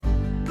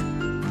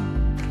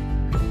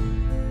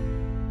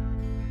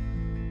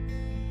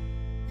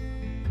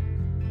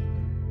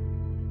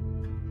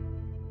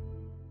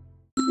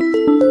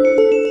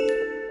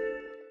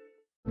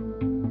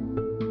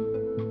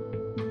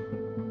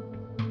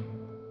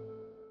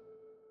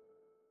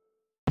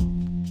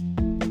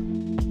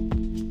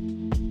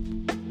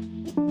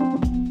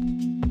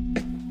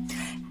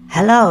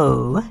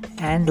Hello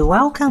and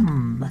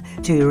welcome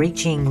to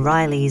Reaching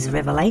Riley's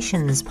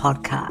Revelations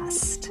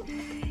podcast,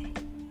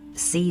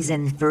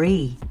 Season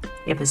 3,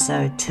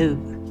 Episode 2.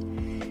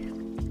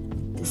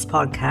 This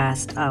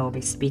podcast I will be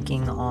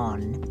speaking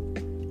on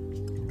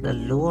the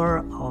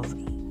lure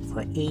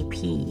for EP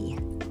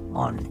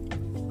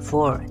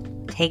for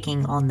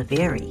taking on the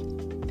very.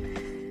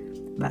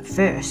 But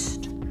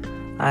first,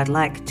 I'd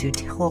like to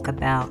talk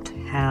about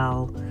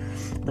how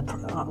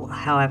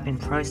I've been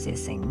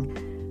processing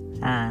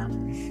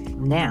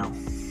now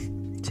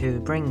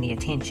to bring the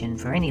attention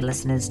for any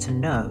listeners to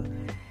know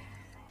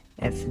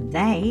if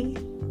they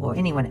or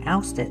anyone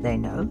else that they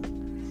know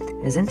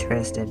is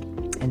interested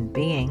in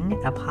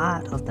being a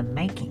part of the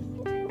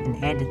making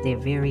and add their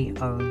very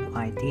own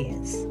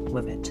ideas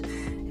with it.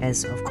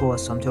 As of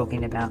course I'm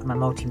talking about my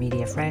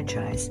multimedia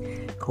franchise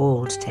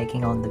called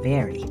Taking on the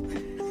Very.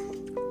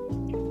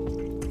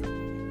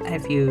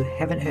 If you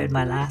haven't heard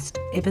my last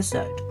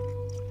episode,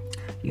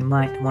 you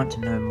might want to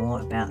know more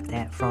about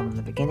that from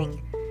the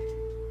beginning,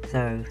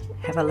 so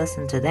have a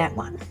listen to that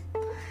one.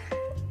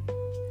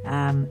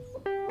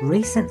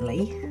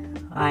 Recently,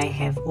 I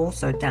have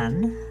also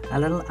done a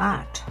little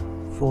art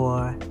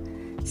for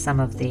some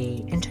of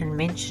the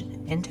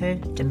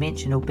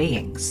interdimensional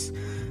beings,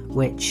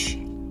 which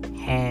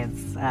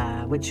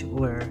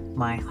were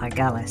my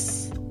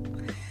Hygalis.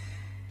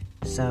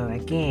 So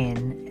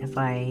again,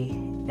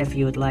 if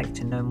you would like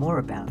to know more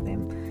about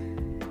them,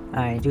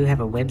 I do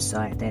have a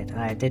website that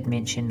I did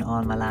mention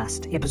on my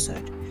last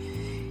episode.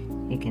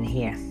 You can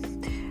hear.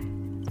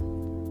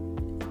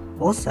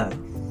 Also,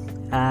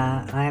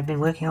 I have been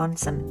working on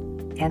some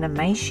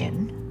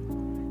animation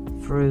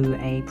through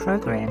a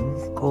program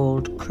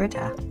called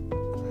Krita.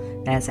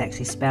 That's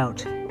actually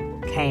spelled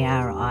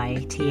Krita.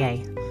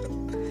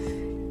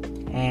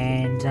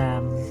 And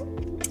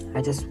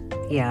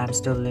I'm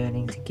still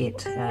learning to get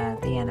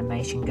the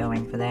animation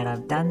going for that.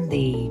 I've done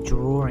the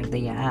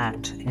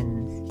art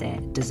in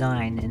that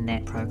design in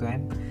that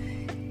program,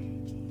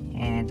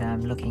 and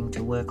I'm looking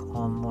to work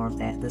on more of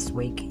that this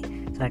week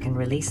so I can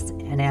release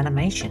an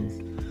animation.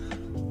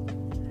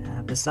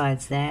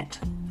 Besides that,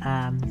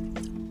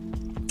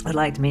 I'd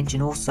like to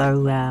mention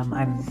also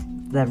I'm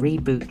the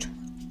reboot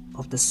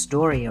of the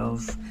story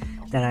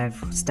that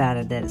I've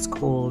started that is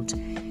called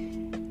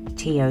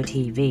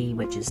TOTV,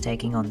 which is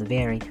Taking on the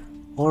Very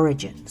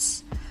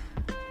Origins,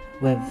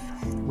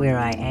 where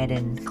I add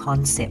in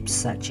concepts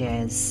such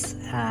as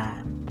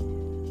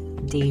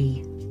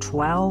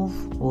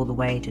D12 all the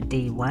way to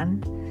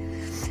D1.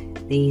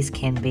 These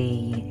can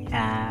be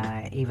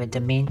either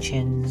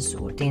dimensions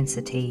or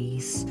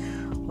densities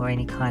or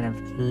any kind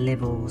of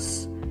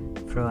levels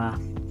through a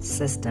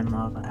system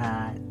of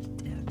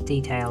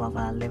detail of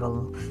a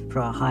level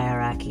through a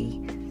hierarchy,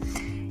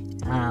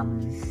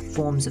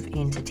 forms of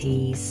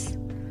entities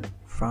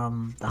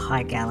from the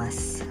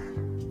Hygalis,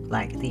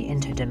 like the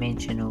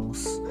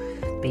interdimensionals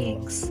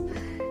beings,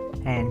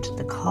 and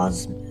the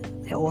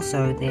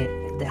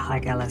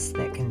Hygalis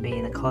that can be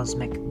the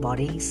cosmic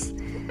bodies,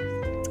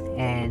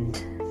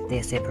 and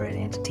they're separate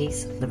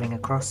entities living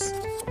across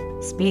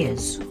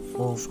spheres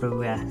all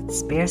through a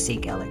Spersea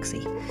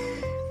galaxy.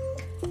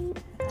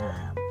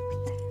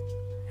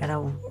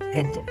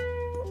 And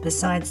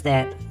besides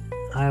that,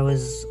 I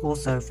was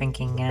also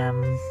thinking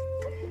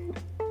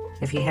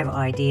if you have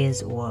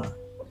ideas or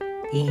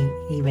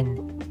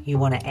even you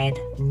want to add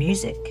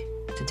music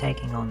to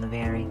Taking on the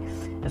Very,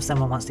 if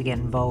someone wants to get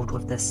involved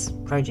with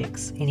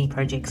any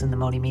projects in the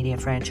multimedia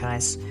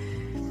franchise,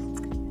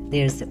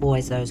 there's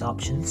always those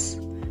options.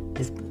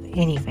 There's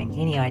any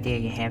idea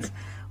you have,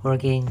 or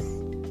again,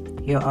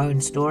 your own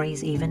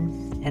stories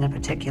even in a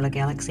particular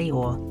galaxy,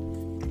 or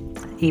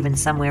even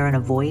somewhere in a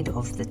void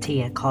of the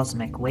Tia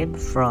cosmic web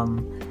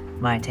from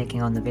my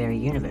Taking on the Very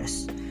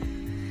universe.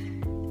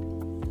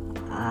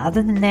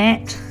 Other than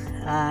that,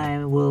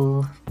 I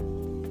will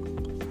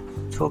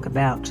talk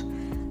about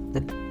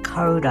the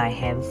code I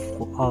have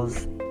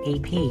of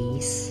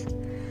EPs,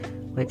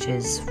 which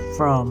is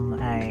from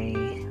a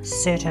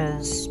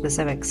certain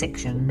specific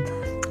section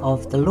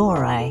of the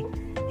lore I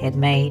had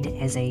made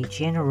as a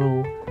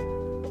generally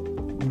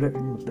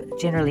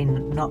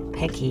not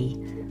picky,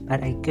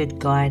 but a good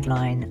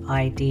guideline,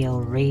 ideal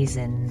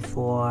reason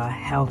for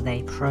how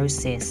they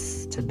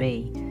process to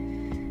be.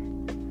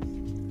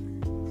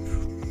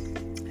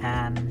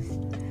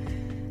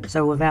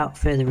 So without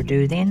further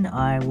ado then,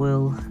 I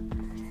will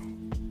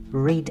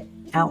read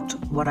out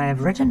what I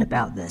have written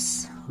about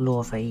this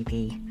lore for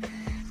EP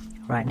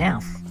right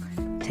now.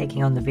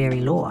 Taking on the Very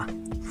lore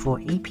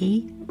for EP,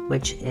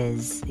 which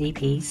is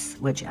EPs,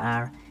 which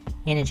are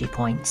energy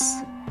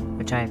points,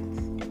 which I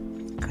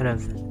could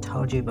have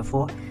told you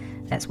before.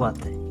 That's what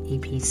the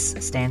EPs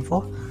stand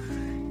for,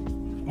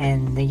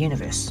 and the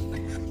universe.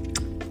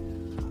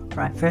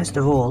 Right, first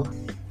of all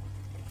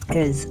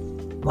is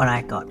what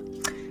I got.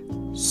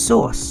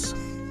 Source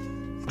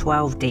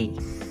 12D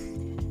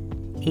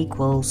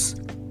equals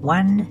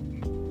 1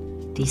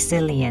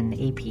 decillion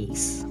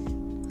EPs.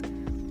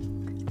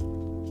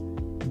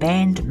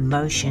 Band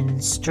motion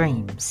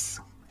streams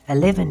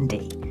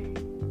 11D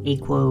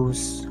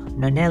equals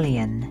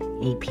nonillion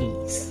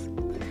EPs.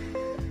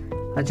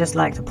 I'd just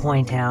like to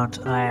point out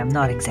I am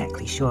not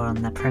exactly sure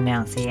on the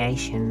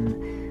pronunciation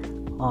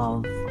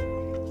of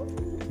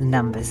the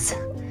numbers.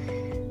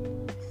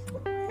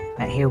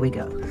 But here we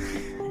go.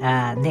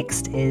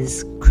 Next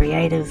is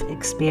creative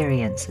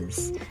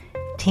experiences.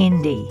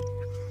 10D.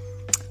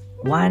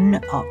 1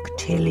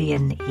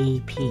 octillion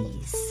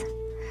EPs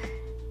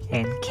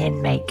and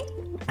can make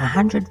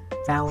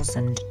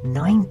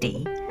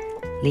 100,090,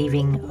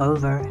 leaving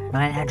over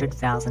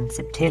 900,000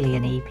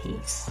 septillion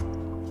EPs.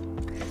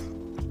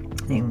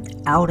 The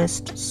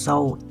eldest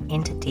soul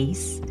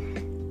entities,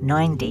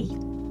 90,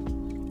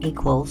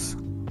 equals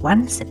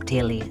 1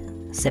 septillion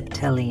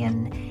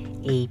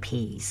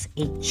EPs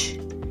each.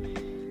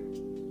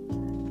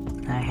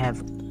 I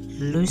have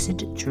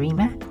lucid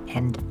dreamer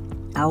and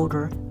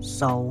elder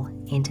soul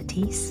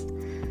entities,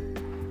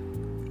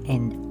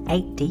 and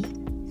 8D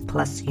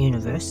plus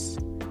universe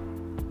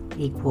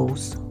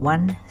equals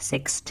 1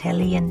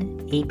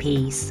 sextillion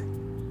EPs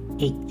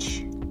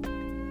each.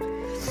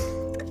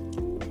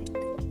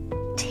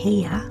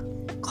 Tia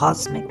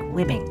cosmic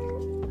webbing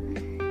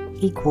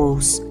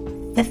equals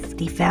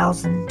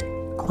 50,000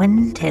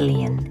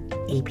 quintillion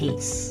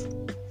EPs.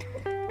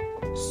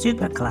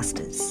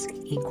 Superclusters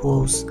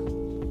equals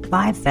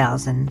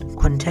 5,000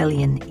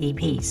 quintillion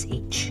EPs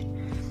each.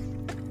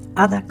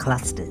 Other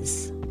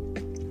clusters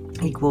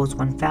equals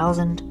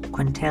 1,000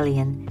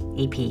 quintillion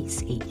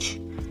EPs each.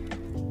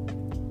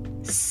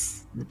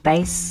 The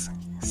base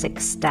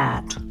 6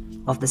 start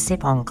of the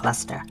Sepon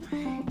cluster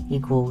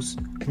equals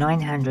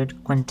 900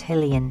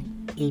 quintillion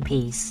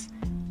EPs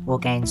or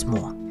gains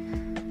more.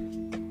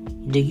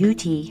 The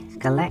UT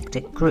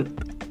galactic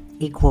group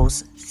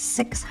equals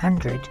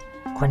 600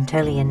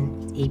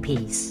 quintillion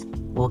EPs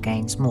or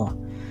gains more.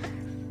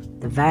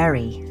 The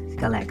Vari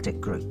galactic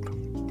group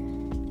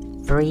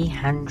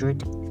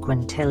 300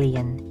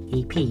 quintillion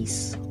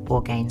EPs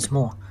or gains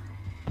more.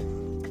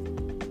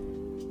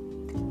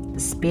 The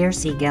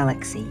Spearsea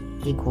galaxy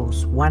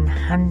equals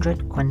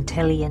 100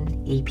 quintillion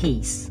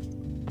EPs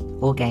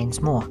or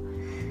gains more,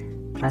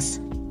 plus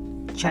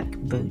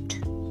Chukboot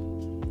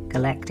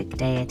galactic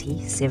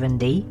deity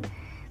 7D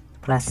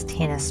plus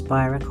Tennis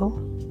Spiracle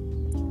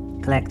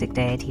galactic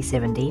deity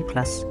 7D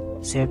plus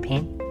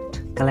Serpent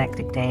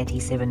galactic deity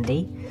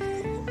 7D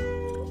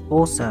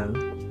also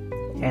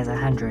has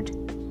 100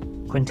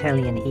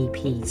 quintillion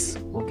EPs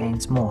or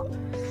gains more.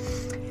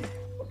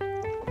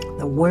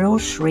 The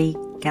World Shri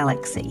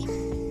galaxy,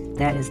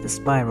 that is the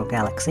spiral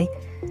galaxy,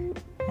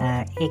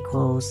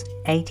 equals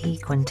 80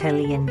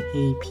 quintillion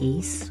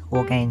EPs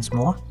or gains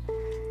more.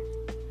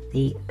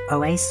 The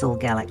Oasil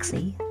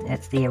galaxy,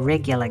 that's the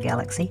irregular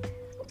galaxy,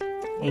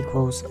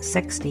 equals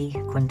 60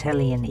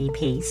 quintillion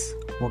EPs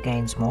or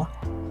gains more.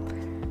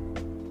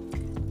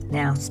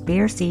 Now,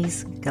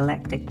 Spearsea's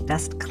galactic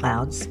dust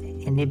clouds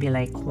and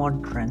nebulae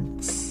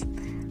quadrants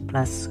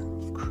plus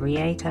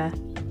Creator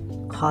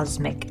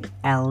Cosmic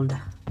Eld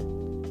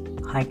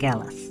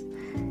Hygalis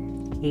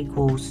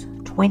equals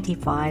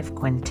 25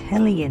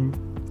 quintillion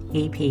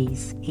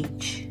EPs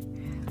each.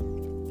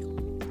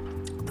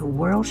 The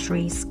World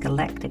Shri's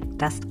galactic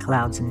dust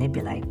clouds and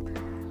nebulae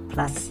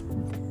plus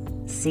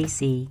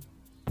CCEHEs,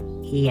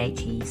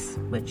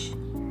 which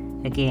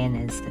again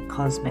is the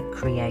cosmic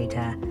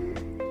creator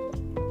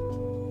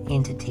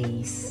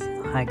entities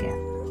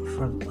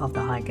of the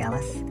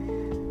Hygalis.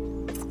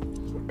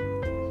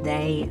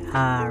 They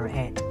are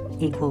at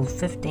equal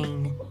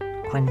 15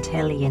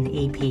 quintillion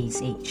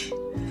EPs each.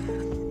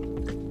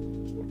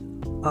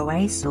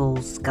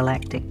 Oasil's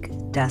galactic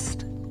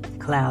dust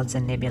clouds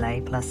and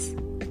nebulae plus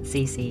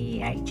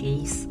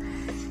CCEHEs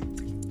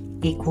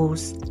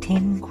equals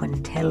 10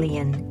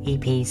 quintillion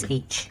EPs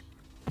each.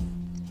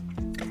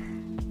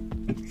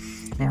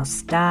 Now,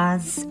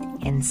 stars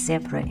and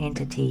separate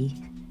entity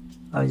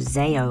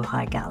Ozeo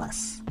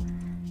Hygalis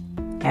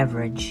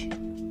average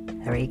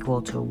are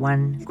equal to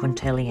 1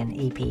 quintillion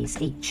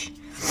EPs each.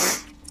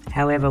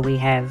 However, we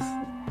have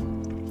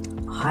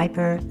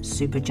hyper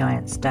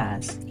supergiant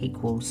stars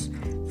equals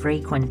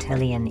 3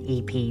 quintillion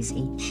EPs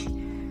each.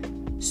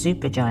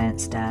 Supergiant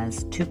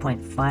stars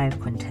 2.5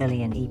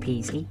 quintillion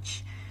EPs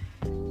each.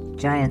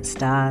 Giant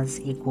stars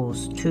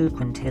equals 2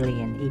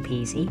 quintillion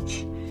EPs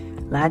each.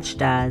 Large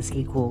stars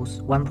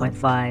equals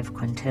 1.5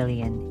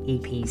 quintillion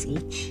EPs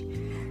each.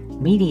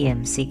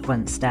 Medium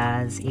sequence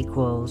stars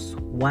equals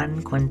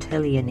 1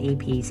 quintillion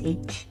EPs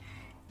each,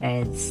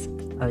 as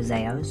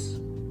Ozeos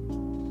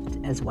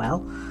as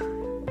well.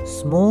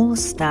 Small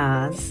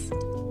stars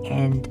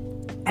and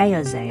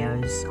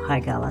Aozeos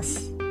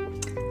Hygalis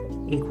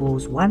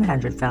equals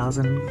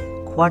 100,000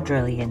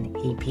 quadrillion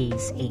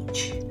EPs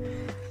each.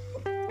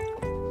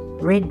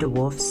 Red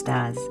dwarf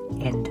stars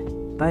and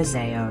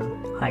Boseo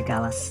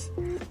Hygalis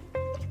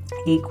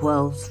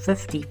equals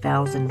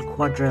 50,000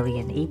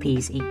 quadrillion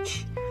EPs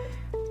each.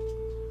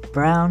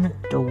 Brown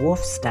dwarf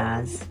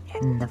stars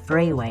and the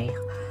Freeway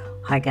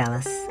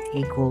Hygalis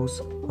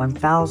equals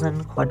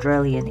 1,000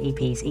 quadrillion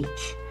EPs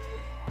each.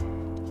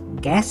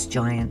 Gas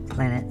giant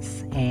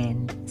planets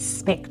and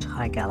Spect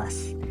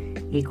Hygalis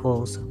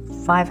equals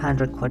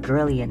 500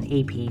 quadrillion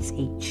EPs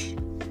each.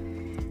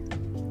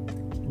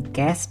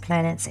 Gas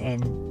planets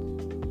and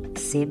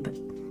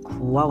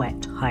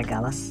Seb-Quoat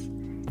Hygalus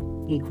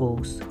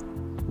equals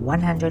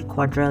 100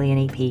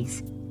 quadrillion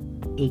EPs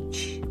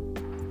each.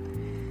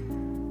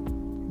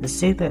 The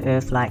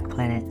super-Earth-like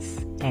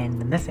planets and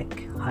the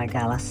mythic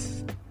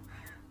Hygalus,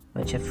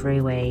 which are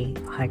Freeway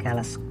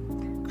Hygalus,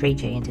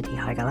 creature entity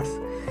Hygalus,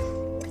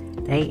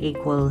 they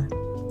equal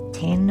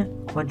 10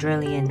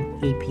 quadrillion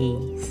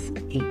EPs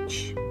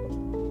each.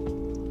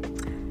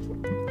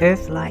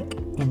 Earth-like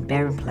and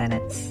barren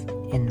planets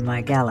in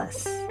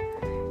Mygalus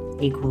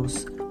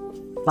equals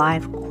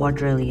 5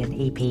 quadrillion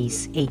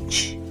EPs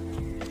each.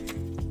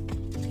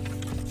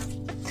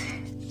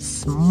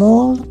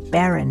 Small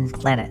barren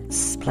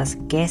planets plus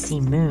gassy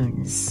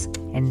moons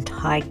in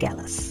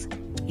Hygalus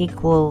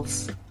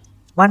equals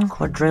 1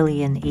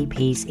 quadrillion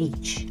EPs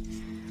each.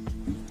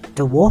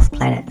 Dwarf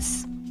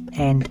planets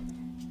and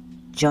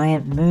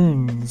giant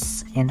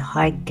moons in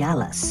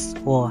Hygalus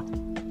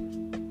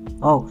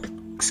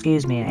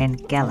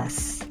and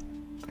Gallus,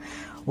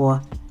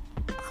 or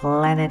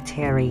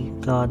planetary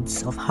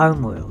gods of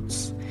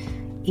homeworlds,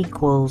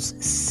 equals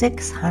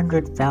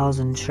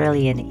 600,000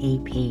 trillion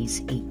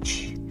EPs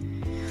each.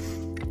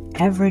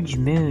 Average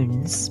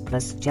moons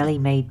plus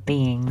jelly-made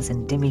beings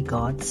and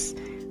demigods,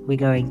 we're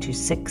going to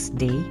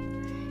 6D,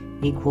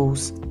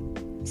 equals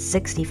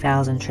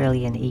 60,000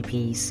 trillion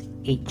EPs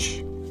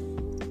each.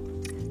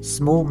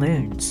 Small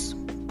moons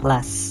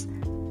plus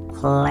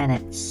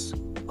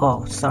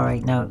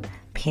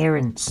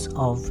parents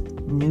of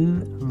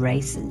new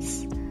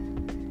races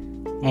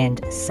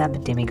and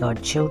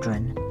sub-demigod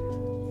children,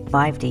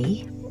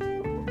 5D,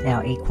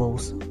 now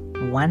equals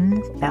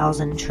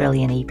 1,000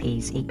 trillion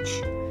EPs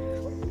each.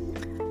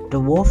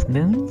 Dwarf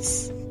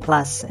moons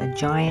plus a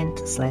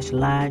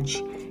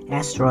giant/large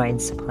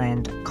asteroids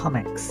planned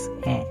comets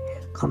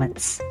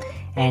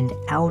and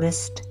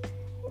eldest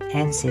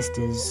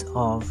ancestors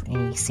of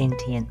any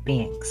sentient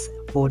beings,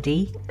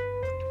 4D,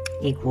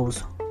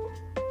 equals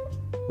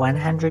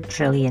 100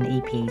 trillion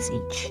EPs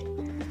each.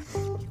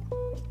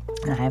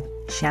 I have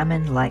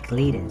shaman-like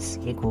leaders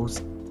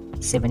equals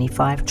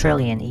 75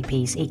 trillion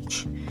EPs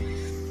each.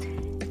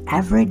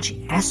 Average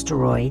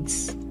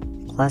asteroids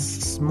plus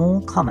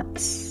small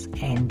comets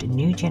and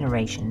new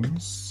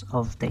generations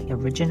of the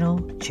original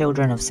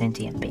children of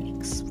sentient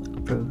beings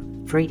through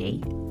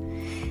 3D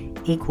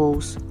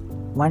equals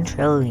 1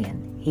 trillion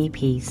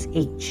EPs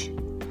each.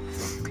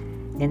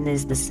 Then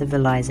there's the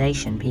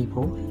civilization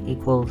people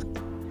equals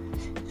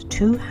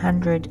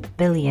 200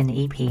 billion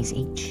EPs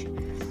each,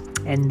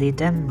 and the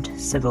dimmed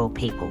civil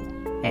people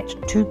at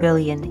 2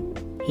 billion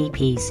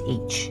EPs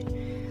each.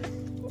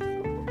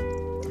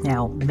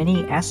 Now,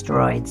 many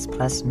asteroids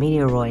plus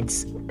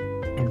meteoroids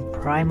and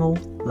primal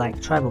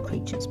like tribal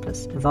creatures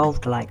plus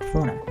evolved like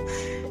fauna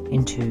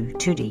into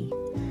 2D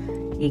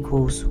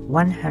equals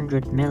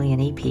 100 million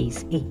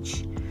EPs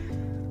each.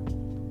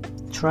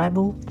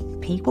 Tribal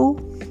people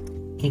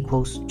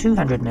equals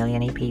 200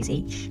 million EPs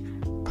each.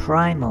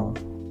 Primal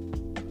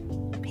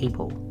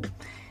people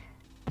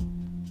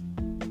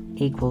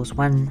equals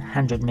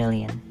 100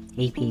 million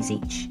EPs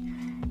each.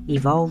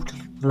 Evolved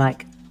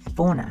like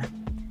fauna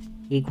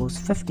equals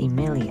 50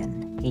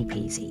 million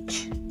EPs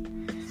each.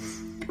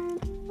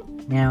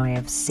 Now we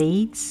have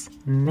seeds,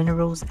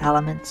 minerals,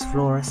 elements,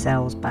 flora,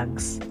 cells,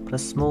 bugs,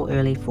 plus small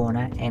early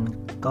fauna and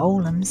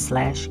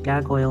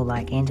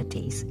golem/gargoyle-like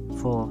entities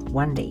for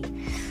 1D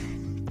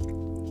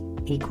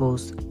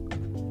equals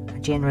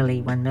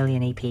generally 1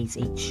 million EPs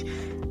each.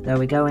 Though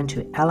we go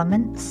into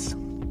elements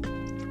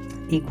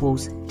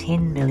equals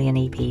 10 million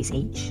EPs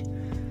each.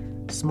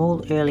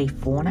 Small early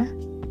fauna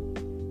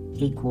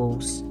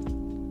equals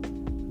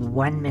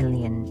 1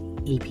 million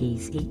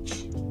EPs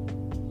each.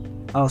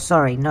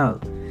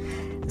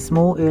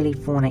 Small early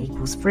fauna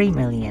equals 3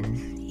 million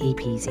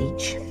EPs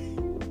each.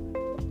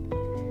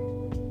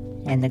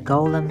 And the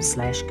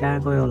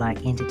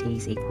golem/gargoyle-like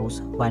entities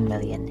equals 1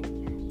 million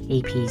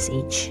EPs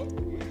each.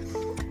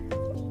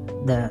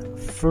 The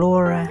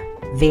flora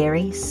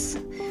varies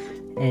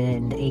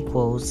and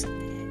equals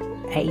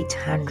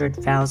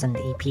 800,000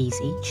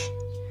 EPs each.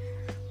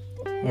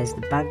 As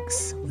the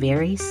bugs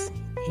varies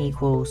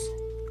equals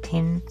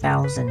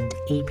 10,000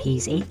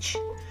 EPs each.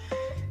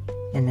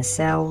 And the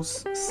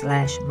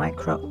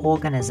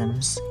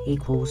cells/microorganisms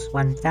equals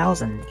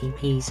 1,000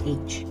 EPs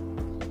each.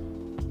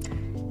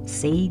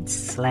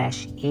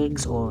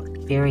 Seeds/eggs or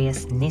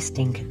various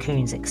nesting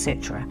cocoons,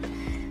 etc.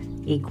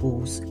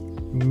 equals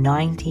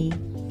 90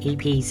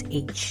 EPs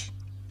each.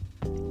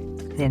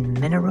 Then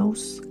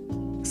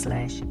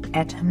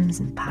minerals/atoms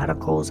and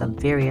particles of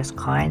various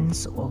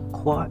kinds or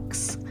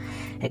quarks,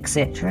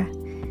 etc.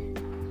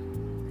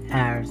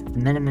 are the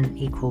minimum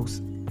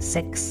equals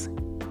 6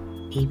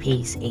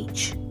 EPs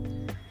each.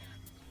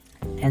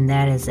 And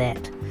that is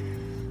it.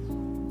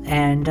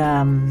 And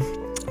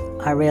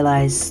I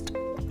realized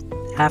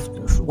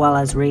while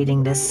I was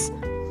reading this,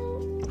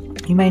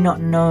 you may not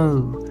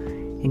know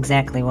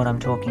exactly what I'm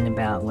talking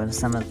about with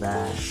some of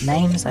the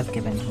names I've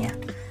given here.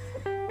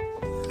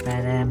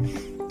 But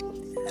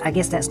I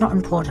guess that's not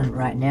important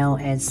right now,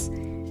 as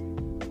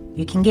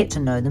you can get to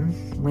know them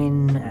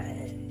when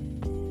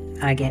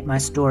I get my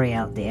story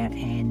out there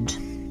and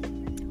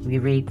we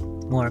read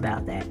more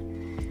about that.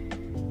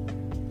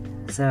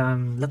 So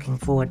I'm looking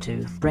forward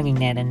to bringing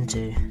that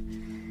into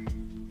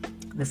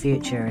the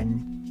future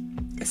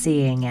and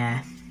seeing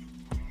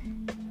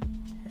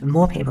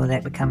more people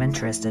that become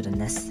interested in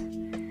this.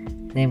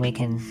 Then we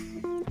can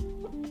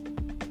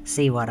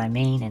see what I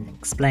mean and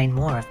explain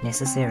more if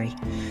necessary.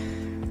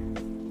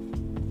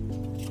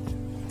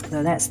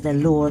 So that's the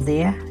lore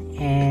there.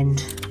 And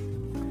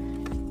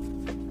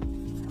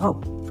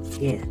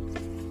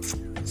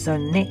so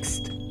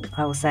next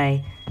I will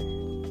say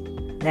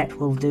that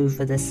will do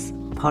for this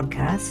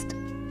podcast,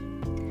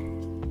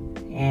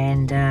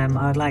 and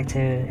I would like to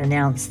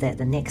announce that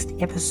the next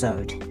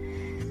episode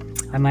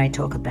I might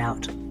talk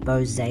about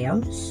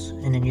Bozeos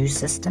in a new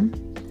system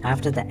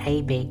after the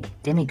Abeg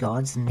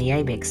demigods in the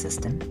Abeg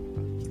system,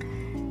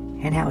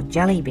 and how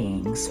jelly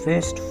beings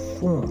first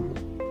form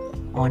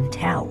on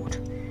Taud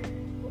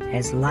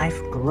as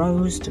life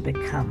grows to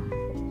become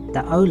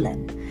the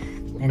Olin,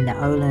 and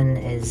the Olin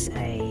is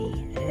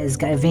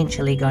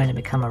eventually going to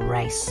become a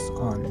race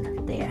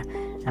on there,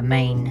 a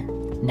main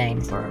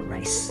name for a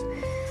race.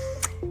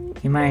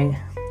 You may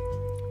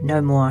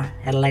know more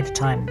at a later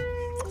time.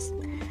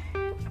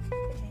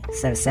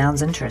 So it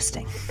sounds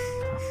interesting.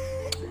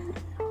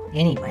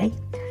 Anyway,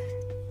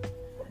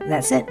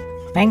 that's it.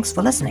 Thanks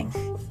for listening.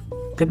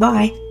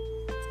 Goodbye.